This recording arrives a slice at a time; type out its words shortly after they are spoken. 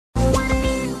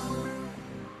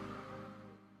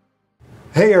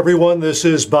Hey everyone, this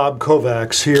is Bob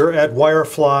Kovacs here at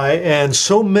Wirefly, and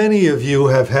so many of you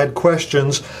have had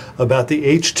questions about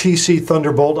the HTC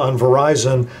ThunderBolt on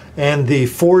Verizon and the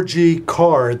 4G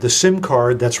card, the SIM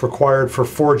card that's required for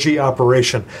 4G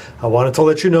operation. I wanted to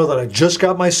let you know that I just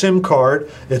got my SIM card.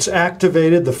 It's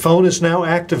activated. The phone is now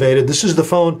activated. This is the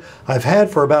phone I've had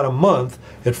for about a month.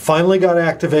 It finally got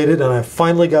activated and I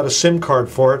finally got a SIM card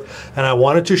for it, and I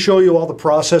wanted to show you all the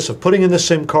process of putting in the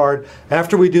SIM card.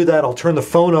 After we do that, I'll turn the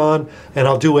phone on and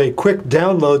I'll do a quick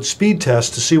download speed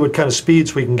test to see what kind of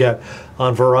speeds we can get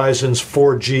on Verizon's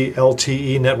 4G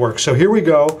LTE network. So here we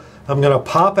go. I'm going to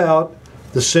pop out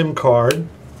the SIM card,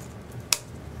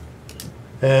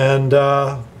 and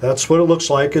that's what it looks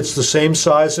like. It's the same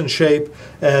size and shape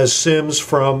as SIMs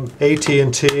from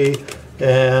AT&T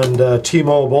and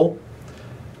T-Mobile.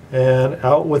 And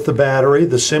out with the battery.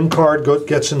 The SIM card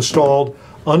gets installed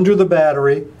under the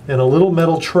battery in a little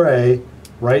metal tray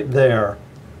right there.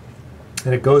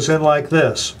 And it goes in like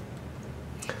this.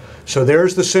 So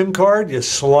there's the SIM card. You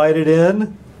slide it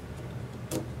in.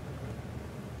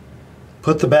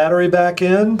 Put the battery back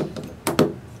in.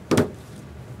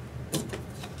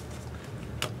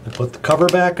 And put the cover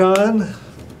back on.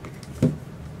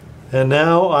 And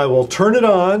now I will turn it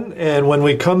on, and when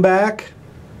we come back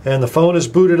and the phone is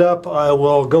booted up, I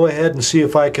will go ahead and see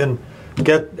if I can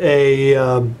get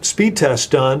a speed test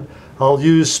done. I'll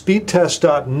use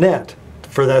speedtest.net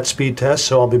for that speed test,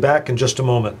 so I'll be back in just a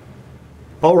moment.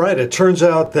 Alright, it turns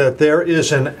out that there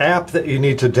is an app that you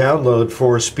need to download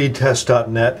for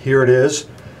speedtest.net. Here it is.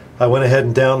 I went ahead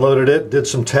and downloaded it, did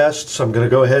some tests. I'm going to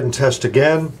go ahead and test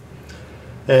again.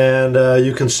 And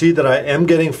you can see that I am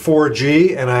getting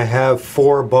 4G and I have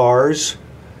 4 bars.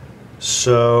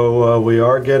 So we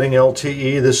are getting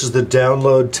LTE. This is the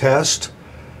download test,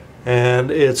 and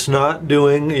it's not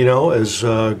doing, you know, as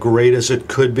great as it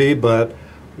could be, but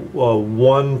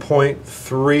 1.3,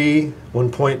 1.4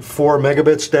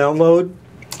 megabits download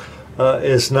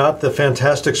is not the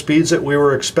fantastic speeds that we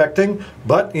were expecting,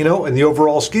 but, you know, in the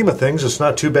overall scheme of things, it's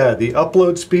not too bad. The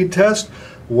upload speed test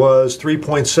was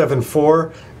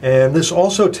 3.74, and this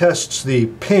also tests the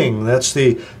ping. That's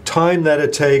the time that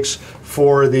it takes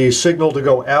for the signal to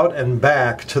go out and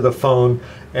back to the phone,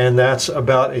 and that's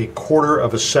about a quarter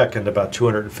of a second, about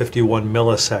 251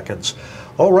 milliseconds.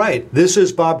 All right, this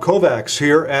is Bob Kovacs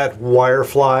here at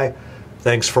Wirefly.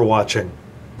 Thanks for watching.